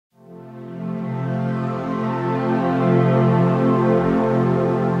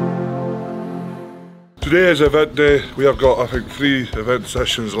Today is event day. We have got, I think, 3 event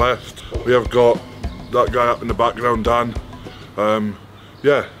sessions left. We have got that guy up in the background, Dan.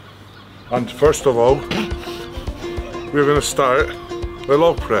 Yeah. And first of all, we're going to start the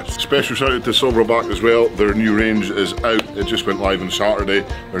log press. Special shout out to Silverback as well. Their new range is out. It just went live on Saturday.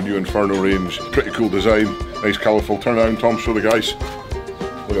 Their new Inferno range. Pretty cool design. Nice colourful. Turn around, Tom, show the guys.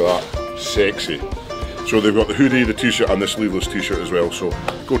 Look at that. Sexy. So they've got the hoodie, the t-shirt and the sleeveless t-shirt as well. So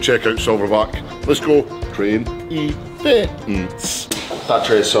go check out Silverback. Let's go train events.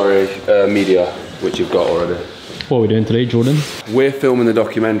 Thatcher is media, which you've got already. What are we doing today, Jordan? We're filming the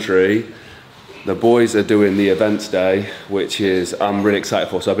documentary. The boys are doing the events day, which is I'm really excited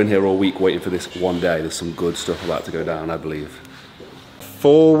for. So I've been here all week waiting for this one day. There's some good stuff about to go down, I believe.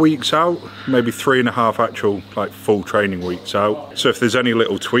 4 weeks out, maybe 3.5 actual full training weeks out. So if there's any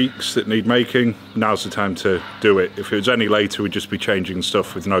little tweaks that need making, now's the time to do it. If it was any later, we'd just be changing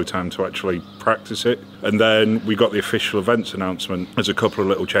stuff with no time to actually practice it. And then we got the official events announcement. There's a couple of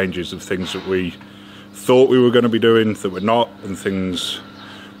little changes of things that we thought we were going to be doing that we're not, and things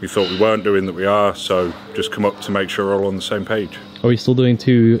we thought we weren't doing that we are. So just come up to make sure we're all on the same page. Are we still doing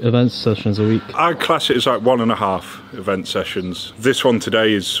 2 event sessions a week? I class it as 1.5 event sessions. This one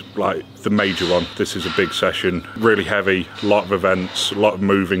today is the major one. This is a big session, really heavy, a lot of events, a lot of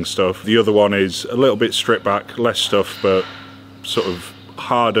moving stuff. The other one is a little bit stripped back, less stuff, but sort of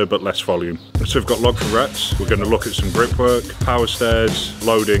harder but less volume. So we've got log for reps. We're going to look at some grip work, power stairs,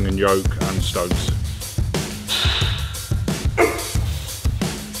 loading and yoke and stones.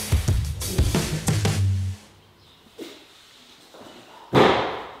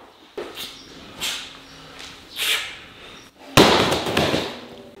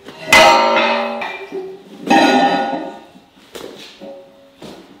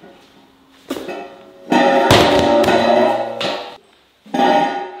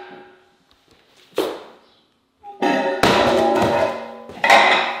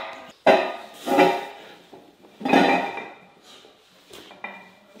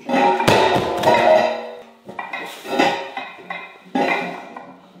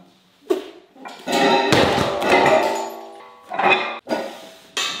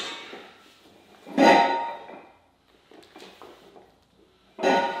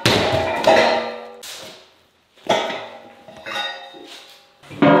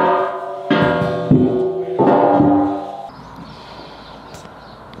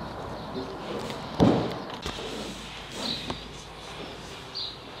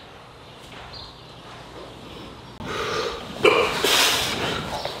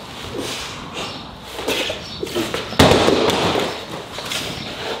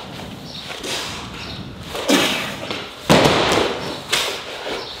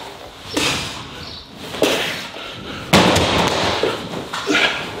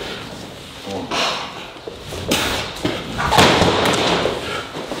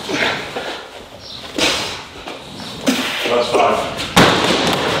 That's 5.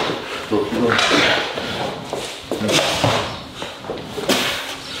 Go, keep going.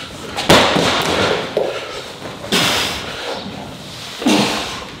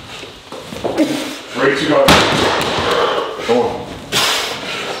 Ready to go. Go on.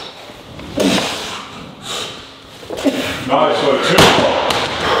 Nice, so 2 more.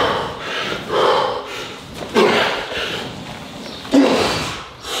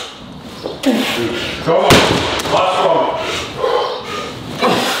 Come on. Last one.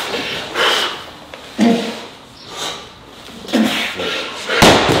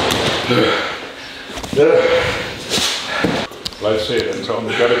 Let's see it then, Tom.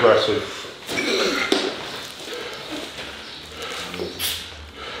 Get aggressive.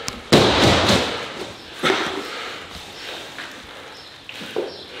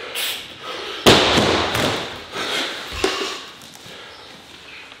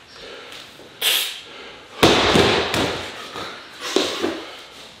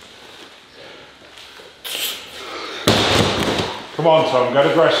 Come on, Tom, get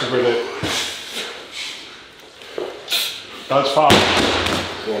aggressive with it. That's fine.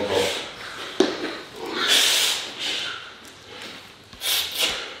 Go on, Tom.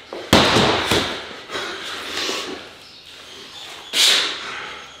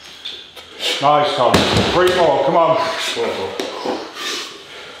 Nice, Tom. 3 more, come on. Go on, Tom.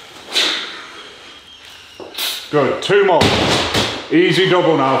 Good, 2 more. Easy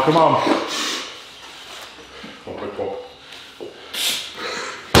double now, come on. Come on, quick pop.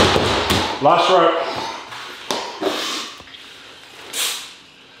 Last rep.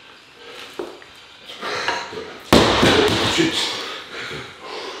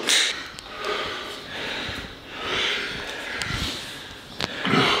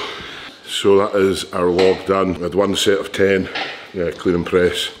 so that is our log done. We had one set of 10, clean and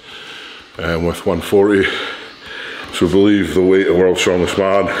press, with 140. So I believe the weight of World's Strongest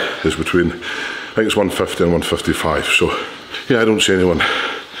Man is between, I think it's 150 and 155. So yeah, I don't see anyone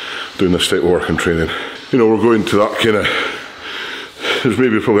doing this type of work and training. You know, we're going to that kind of, there's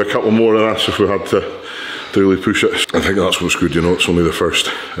maybe probably a couple more than us if we had to really push it. I think that's what's good, you know, it's only the first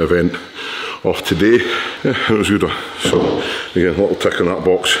event of today. Yeah, it was a good one. So again, a little tick on that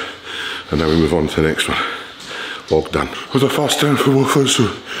box, and now we move on to the next one. Log done. It was a fast time for both of us, so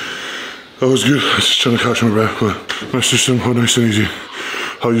that was good. I was just trying to catch my breath, but nice and simple, nice and easy.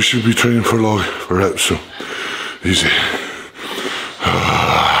 How you should be training for log, for reps, so easy.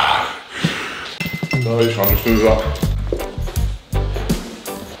 Nice, I'm just doing that.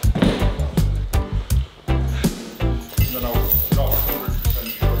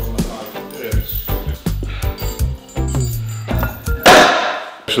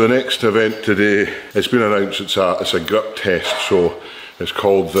 So the next event today, it's been announced, it's a grip test, so it's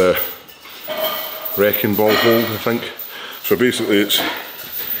called the wrecking ball hold, I think. So basically it's,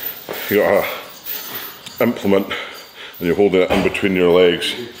 you got a implement and you're holding it in between your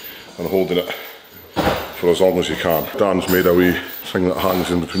legs and holding it for as long as you can. Dan's made a wee thing that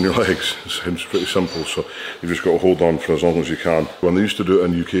hangs in between your legs. It sounds pretty simple, so you've just got to hold on for as long as you can. When they used to do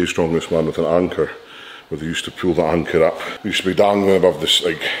it in UK Strongest Man with an anchor, where they used to pull the anchor up. It used to be dangling above this,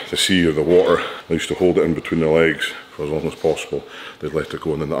 like the sea or the water. They used to hold it in between their legs for as long as possible. They'd let it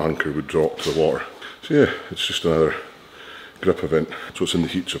go and then the anchor would drop to the water. So yeah, it's just another grip event. So it's in the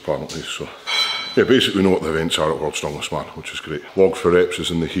heats apparently. So yeah, basically know what the events are at World's Strongest Man, which is great. Log for reps is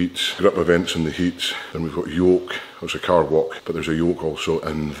in the heats, grip events in the heats. Then we've got yoke, it's a car walk, but there's a yoke also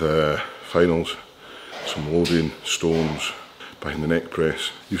in the finals. Some loading, stones, behind the neck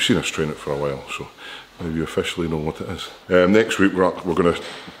press. You've seen us train it for a while, so now you officially know what it is. Next week we're going to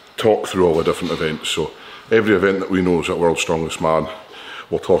talk through all the different events. So every event that we know is at World's Strongest Man,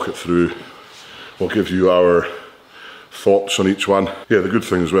 we'll talk it through. We'll give you our thoughts on each one. Yeah, the good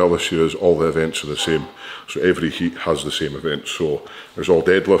thing as well this year is all the events are the same. So every heat has the same event. So there's all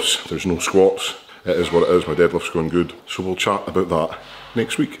deadlifts, there's no squats. It is what it is, my deadlift's going good. So we'll chat about that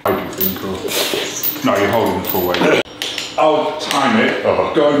next week. How do you think of? No, you're holding full weight. I'll time it,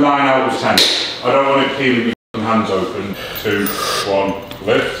 go 9 out of 10. I don't want it peeling your hands open. 2, 1,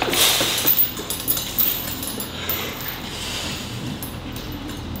 lift.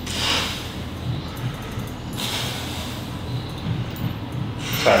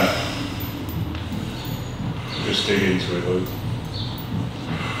 Just dig into it, Luke.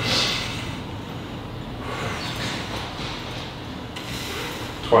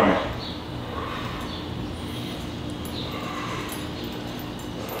 20.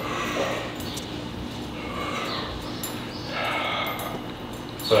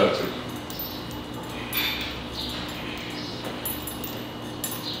 30.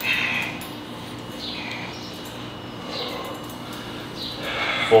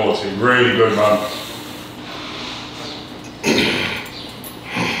 40. Really good, man.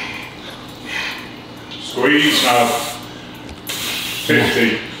 Squeeze now.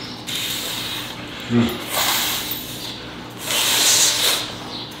 50.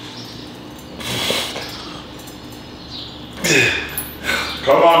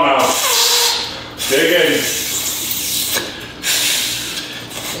 Come on now. Dig in.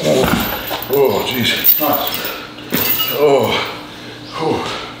 Oh, jeez. Nice. Oh,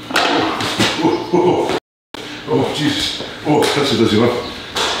 Jesus. Oh, that's a dizzy one.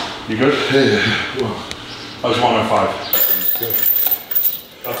 You good? Yeah. That was 105.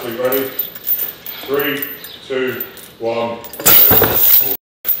 That's it, ready? 3, 2, 1.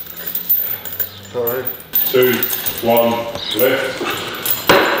 Alright. 2, 1, lift.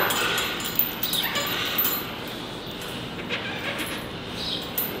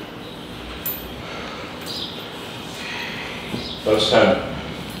 That's 10.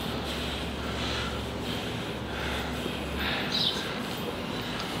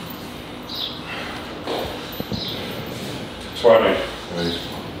 20.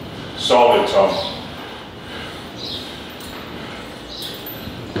 Solid, Tom.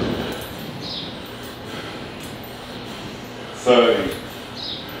 30.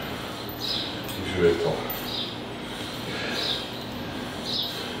 Use your head, Tom.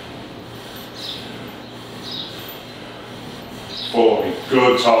 40.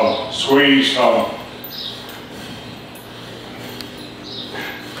 Good, Tom. Squeeze, Tom.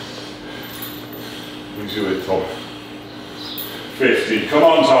 Use your head, Tom. 50. Come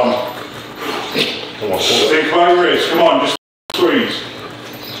on, Tom. Come on, Think about your wrist. Come on, just squeeze.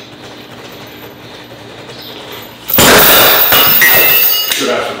 Good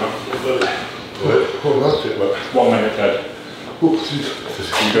effort, man. It's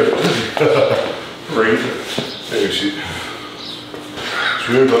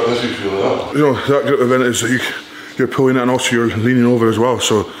weird that this you feel that. You know, that grip event is that you're pulling it and also you're leaning over as well.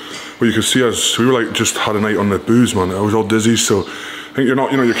 So what you can see is we were like just had a night on the booze, man. I was all dizzy, so I think you're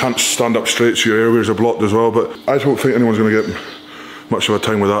not, you know, you can't stand up straight, so your airways are blocked as well. But I don't think anyone's going to get much of a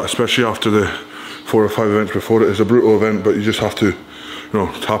time with that, especially after the 4 or 5 events before it. It's a brutal event, but you just have to, you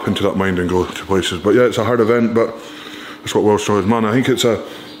know, tap into that mind and go to places. But yeah, it's a hard event, but that's what World Strong is, man. I think it's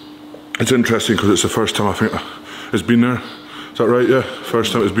interesting because it's the first time I think it's been there. Is that right? Yeah,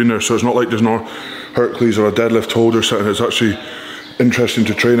 first time it's been there. So it's not like there's no Hercules or a deadlift hold or something. It's actually interesting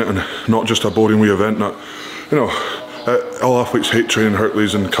to train it and not just a boring wee event that, you know, all athletes hate training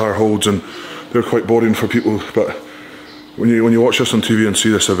Hercules and car holds and they're quite boring for people. But when you watch this on TV and see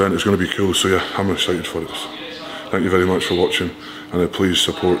this event, it's going to be cool. So yeah, I'm excited for it. Thank you very much for watching, and please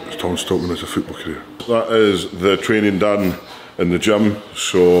support Tom Stoltman as a football career. That is the training done in the gym.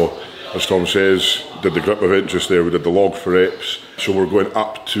 So as Tom says, did the grip event just there, we did the log for reps. So we're going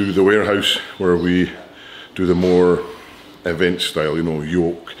up to the warehouse where we do the more event style, you know,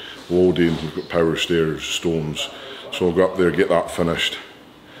 yoke, loading, we've got power stairs, stones. So we'll go up there, get that finished.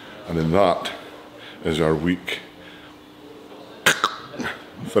 And then that is our week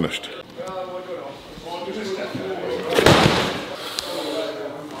finished.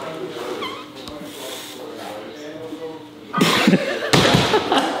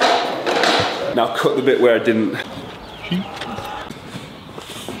 Now cut the bit where I didn't. Is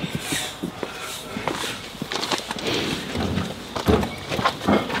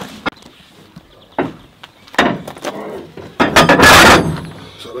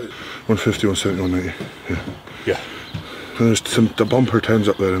that right? 150, 170, 190. Yeah. And there's the bumper 10s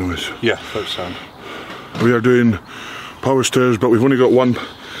up there anyways. Yeah, that's sound. We are doing power stairs, but we've only got one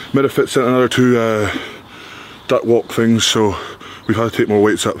Metafit and another 2 duck walk things, so we've had to take more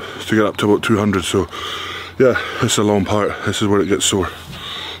weights up to get up to about 200. So yeah, it's a long part. This is where it gets sore.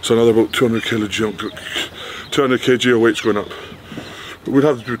 So another about 200 kg jump, 200 kg of weights going up. We'd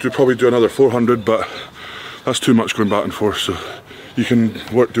have to probably do another 400, but that's too much going back and forth. So you can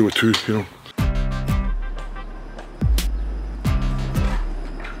do with 2, you know.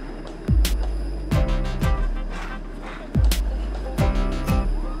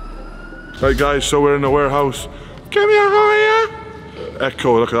 Right guys, so we're in the warehouse. Give me a higher!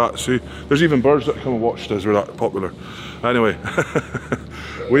 Echo, look at that, see? There's even birds that come and watch us, we're that popular. Anyway,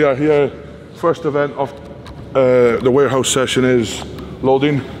 we are here, first event of the warehouse session is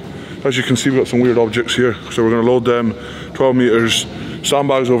loading. As you can see, we've got some weird objects here. So we're gonna load them, 12 meters,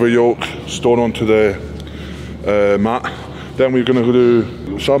 sandbags over yoke, stone onto the mat. Then we're gonna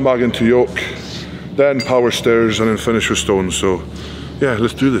do sandbag into yoke, then power stairs, and then finish with stones. So yeah,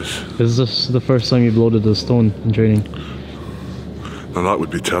 let's do this. Is this the first time you've loaded a stone in training? Now that would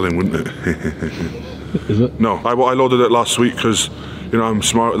be telling, wouldn't it? Is it? No, I loaded it last week because, you know, I'm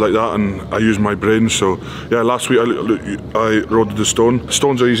smart like that and I use my brain. So yeah, last week I loaded the stone.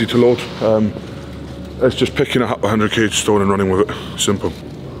 Stones are easy to load. It's just picking up a 100 kg stone and running with it. Simple.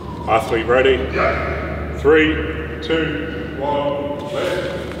 Athlete ready? Yeah. 3, 2, 1,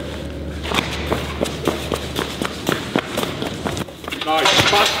 lift. Nice,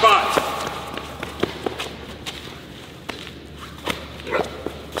 fast back.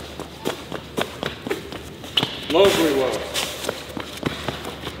 Lovely work.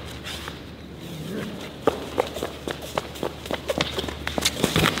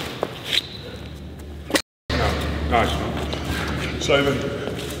 Nice man. Simon,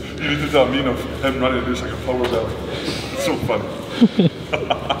 you did that meme of him running just like a power belly. It's so fun.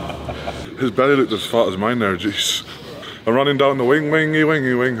 His belly looked as fat as mine there, jeez. I'm running down the wing, wingy,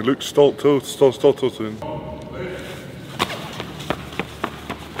 wingy, wing. Luke Stoltman.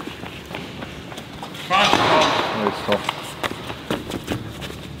 Nice stuff.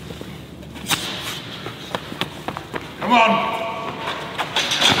 Come on.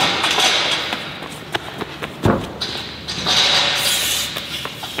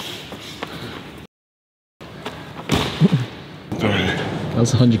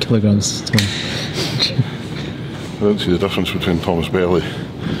 That's 100 kilograms, Tom. I don't see the difference between Tom's belly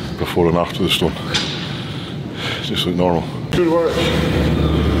before and after the stone. Just look normal. Good work.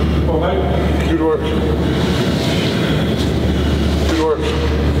 Oh, mate. Good work. Good work.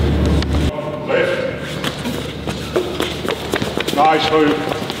 Lift. Nice move.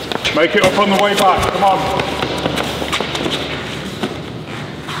 Make it up on the way back. Come on.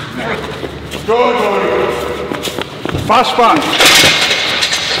 Good move. Fast back.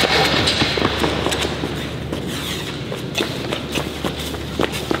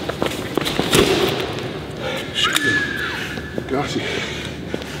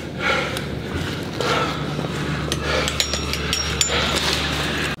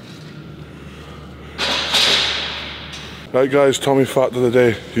 Right guys, Tommy fact of the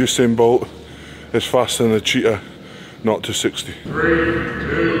day. Usain Bolt is faster than a cheetah, not to 60. 3,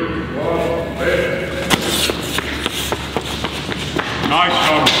 2, 1, lift. Nice,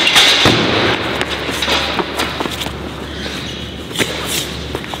 Tom.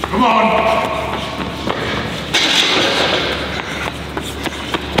 Come on.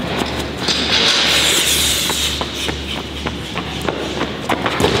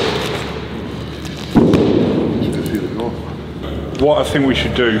 What I think we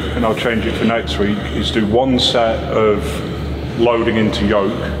should do, and I'll change it for next week, is do one set of loading into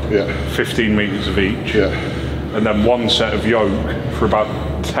yoke, 15 metres of each, and then one set of yoke for about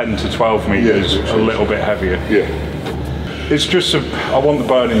 10 to 12 metres, a little bit heavier. It's just, I want the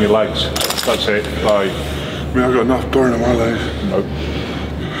burn in your legs, that's it. Like, I mean, I've got enough burn in my legs. Nope.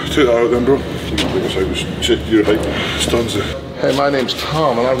 Take that out then, bro. Take us out, check your height. Stuns it. Hey, my name's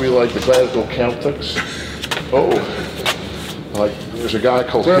Tom, and I really like the Glasgow Celtics. Oh. Like, there's a guy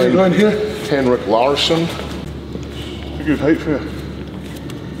called Henrik Larsson. It's a good height for you.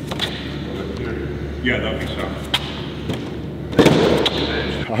 yeah, that'd be so.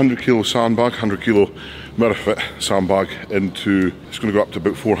 100 kilo sandbag, 100 kilo Mirafit sandbag into, it's going to go up to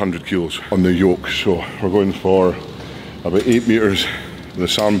about 400 kilos on the yoke. So we're going for about 8 metres the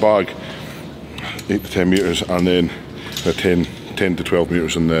sandbag, 8 to 10 metres, and then 10 to 12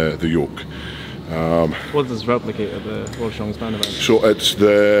 metres in the yoke. What does replicate at the World Strongman event? So it's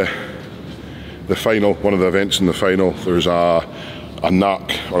the final, one of the events in the final. There's a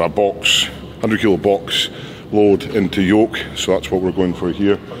knack or a box, 100 kilo box load into yoke. So that's what we're going for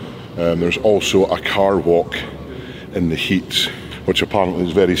here. There's also a car walk in the heats, which apparently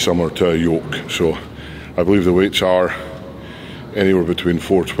is very similar to a yoke. So I believe the weights are anywhere between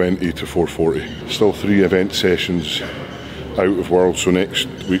 420 to 440. Still 3 event sessions out of world, so next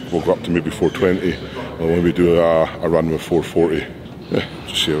week we'll go up to maybe 420, or maybe do a run with 440. Yeah,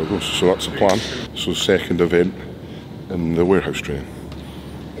 just see how it goes. So that's the plan. So second event in the warehouse training.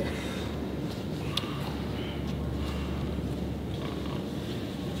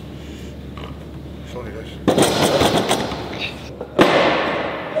 Sorry guys.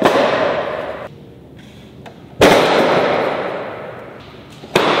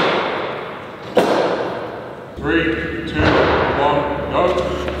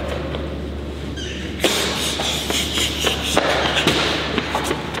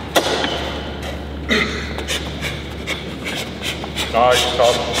 Nice,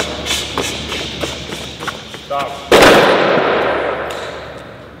 Tom. Stop.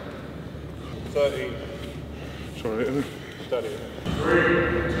 30. Sorry. Steady. 3,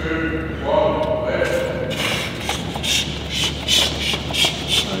 2, 1, lift.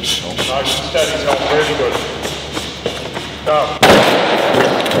 Nice, Tom. Nice and steady, Tom. Really good. Stop.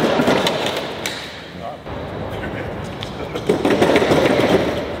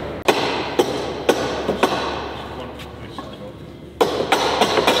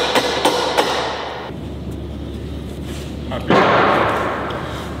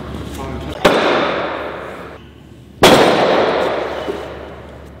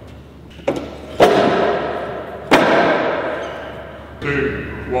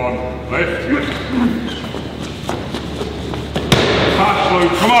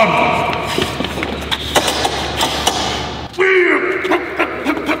 Come on!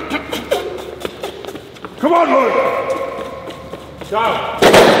 Come on, Lloyd! Down!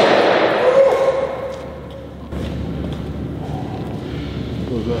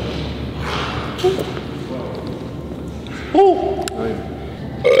 What was that? Oh!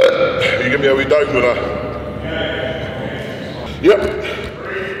 You give me a wee down with that? Yep.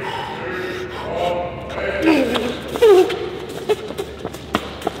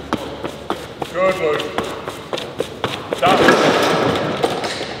 Good, Lloyd. Down.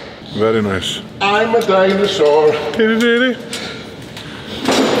 Very nice. I'm a dinosaur. Diddy diddy.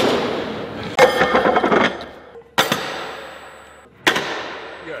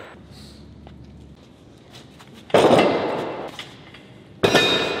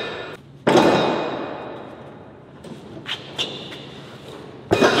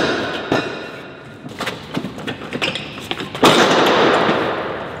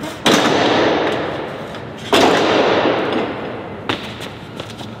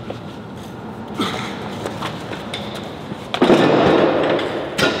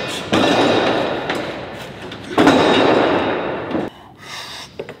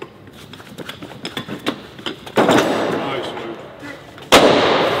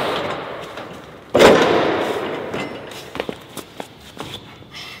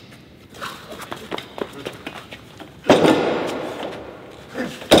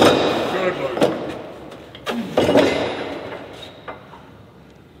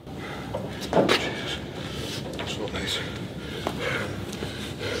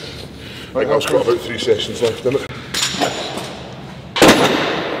 That's got about 3 sessions left in it.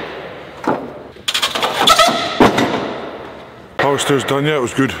 Power stairs done, yeah, it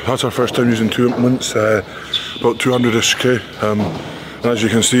was good. That's our first time using 2 implements, about 200-ish K. And as you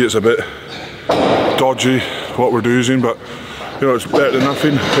can see, it's a bit dodgy what we're using, but you know, it's better than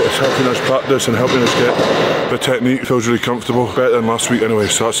nothing. It's helping us practice and helping us get the technique. It feels really comfortable, better than last week anyway,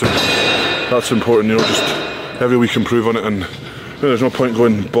 so that's important, you know, just every week improve on it. And you know, there's no point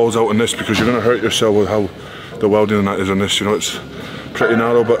going balls out on this because you're going to hurt yourself with how the welding and that is on this, you know, it's pretty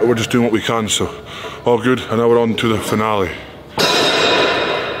narrow, but we're just doing what we can, so all good. And now we're on to the finale,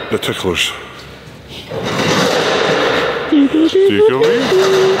 the ticklers.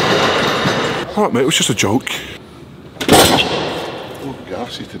 Alright mate, it was just a joke. Oh,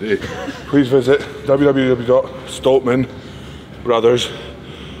 gassy today. Please visit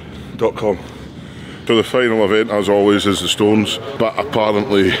www.stoltmanbrothers.com. So the final event, as always, is the stones, but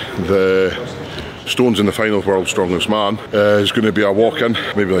apparently the stones in the final of World's Strongest Man is going to be a walk-in,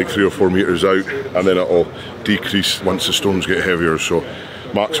 maybe like 3 or 4 metres out, and then it'll decrease once the stones get heavier. So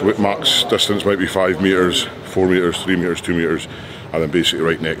max distance might be 5 metres, 4 metres, 3 metres, 2 metres, and then basically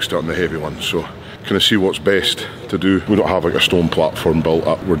right next to it on the heavy one. So kind of see what's best to do. We don't have like a stone platform built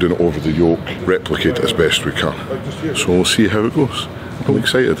up, we're doing it over the yoke, replicate it as best we can. So we'll see how it goes. I'm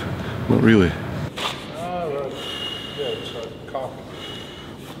excited, not really.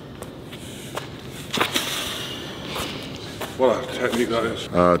 What a technique that is.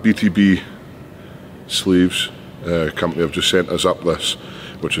 DTB sleeves company have just sent us up this,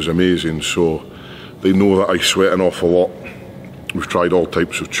 which is amazing. So they know that I sweat an awful lot. We've tried all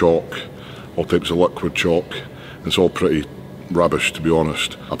types of chalk, all types of liquid chalk. It's all pretty rubbish, to be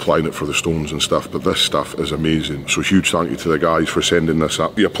honest, applying it for the stones and stuff, but this stuff is amazing. So huge thank you to the guys for sending this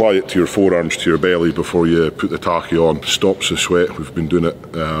up. You apply it to your forearms, to your belly before you put the tacky on. Stops the sweat. We've been doing it,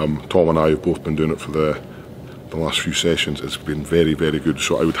 Tom and I have both been doing it for the last few sessions. It's been very, very good.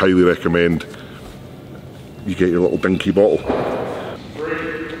 So I would highly recommend you get your little dinky bottle. 3,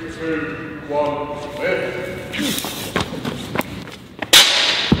 2, 1, lift.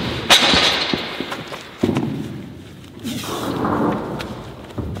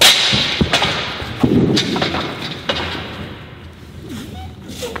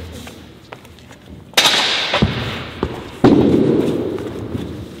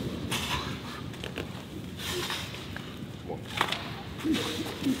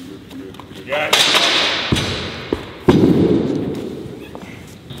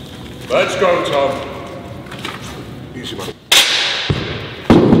 Let's go, Tom. Easy, man.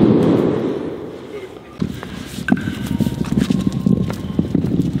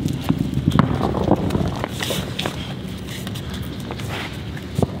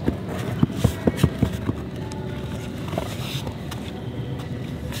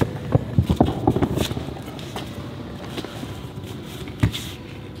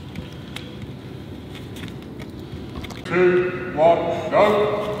 Two, one,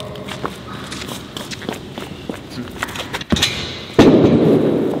 go.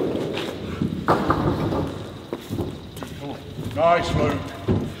 Nice, Luke.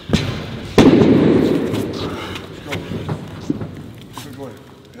 Good work.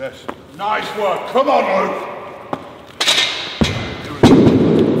 Yes. Nice work. Come on, Luke.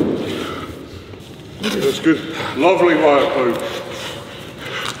 That's good. Lovely work, Luke.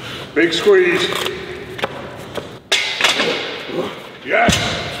 Big squeeze. Yes.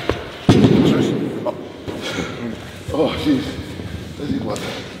 Oh, jeez. Dizzy blood.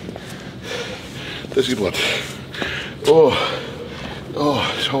 Dizzy blood.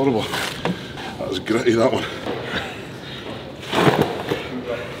 Oh, it's horrible. That was gritty, that one.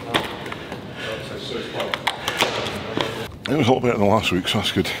 It was a lot better than last week, so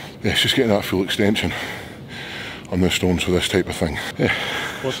that's good. Yeah, it's just getting that full extension on the stones for this type of thing. Yeah.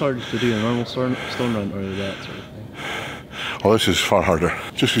 What's harder to do, a normal stone run or that sort of thing? Well, this is far harder.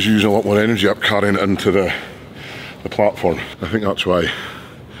 Just because you're using a lot more energy up carrying it into the platform. I think that's why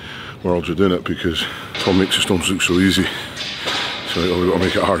Worlds are doing it, because Tom makes the stones look so easy. So we've got to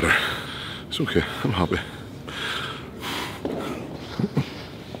make it harder. It's okay, I'm happy.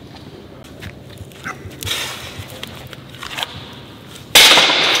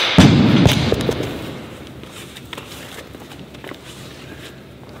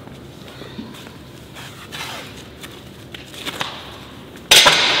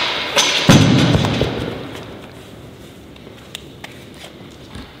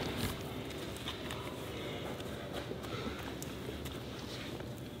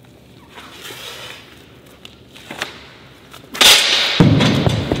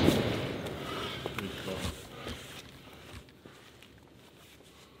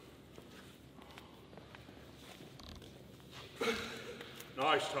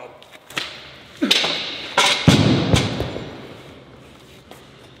 Nice, Tom.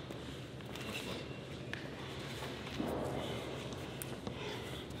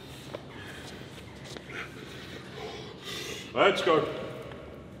 Let's go.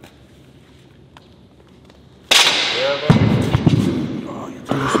 Yeah, buddy.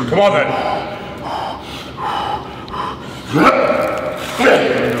 Come on then.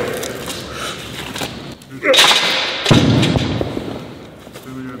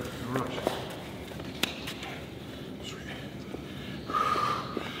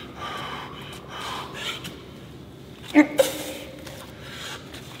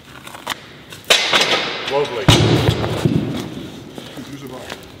 Lovely.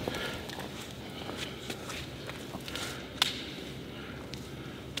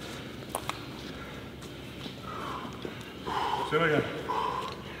 Say it again.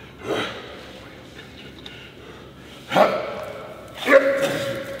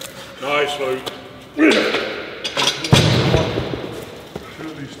 Nice, Luke. Two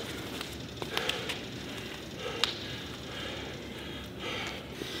at least.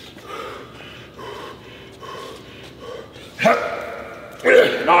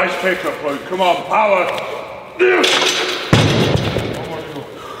 Nice pickup, Luke. Come on, power.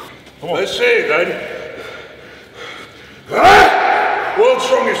 Come on. Let's see it then. World's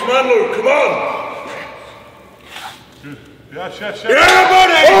strongest man, Luke. Come on. Good. Yes. Yeah,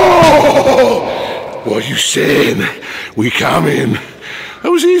 buddy. Oh! What are you saying? We come in.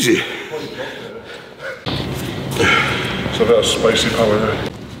 That was easy. It's a bit of spicy power there.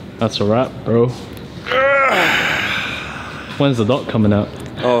 That's a wrap, bro. When's the doc coming out?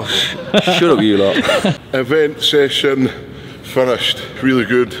 Oh, shut up, you lot. Event session finished. Really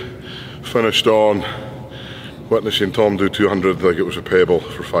good. Finished on witnessing Tom do 200 like it was a pebble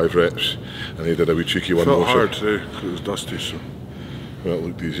for 5 reps, and he did a wee cheeky one. Felt hard today because it was dusty, so. Well, it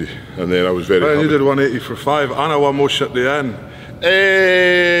looked easy. And then I was very happy. You did 180 for 5 and I won most at the end.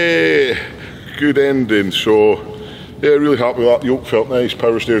 Hey, good ending. So, yeah, really happy with that. Yoke felt nice,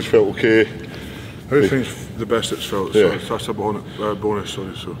 power stairs felt okay. Everything's the best it's felt, Yeah. so that's a bonus,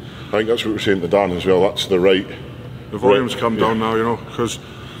 sorry. So I think that's what we're saying to Dan as well. That's the right. the volume's come down now, you know, because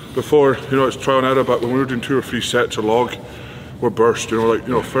before, you know, it's trial and error, but when we were doing 2 or 3 sets a log, we're burst, you know, like,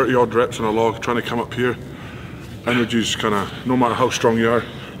 you know, 30 odd reps on a log, trying to come up here. Energy's kind of, no matter how strong you are,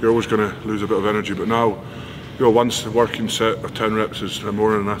 you're always going to lose a bit of energy. But now, you know, once the working set of 10 reps is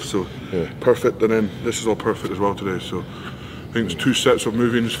more than enough, so Yeah. perfect. And then this is all perfect as well today. So I think it's 2 sets of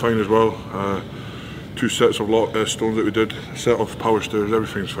moving is fine as well. 2 sets of stones that we did, a set of power stairs,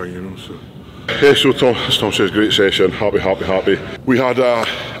 everything's fine, you know. So. Yeah, so Tom, as Tom says, great session. Happy. We had a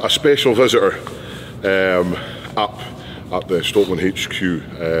special visitor up at the Stoltman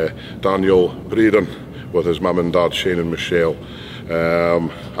HQ, Daniel Braden, with his mum and dad Shane and Michelle.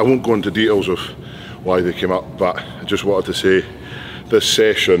 I won't go into details of why they came up, but I just wanted to say this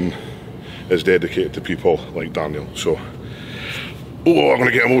session is dedicated to people like Daniel. So, I'm going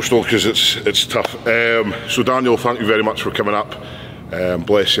to get emotional because it's tough. So Daniel, thank you very much for coming up,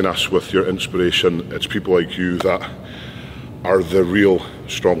 blessing us with your inspiration. It's people like you that are the real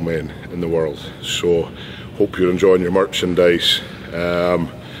strongmen in the world. So hope you're enjoying your merchandise.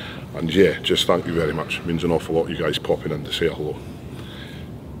 And yeah, just thank you very much. It means an awful lot, you guys popping in to say hello.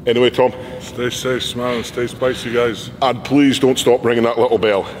 Anyway, Tom. Stay safe, smile, and stay spicy, guys. And please don't stop ringing that little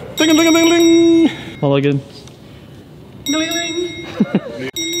bell. Ding a ding a ding ding. Mulligan. Ding a ding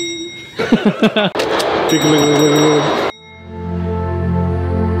a ding.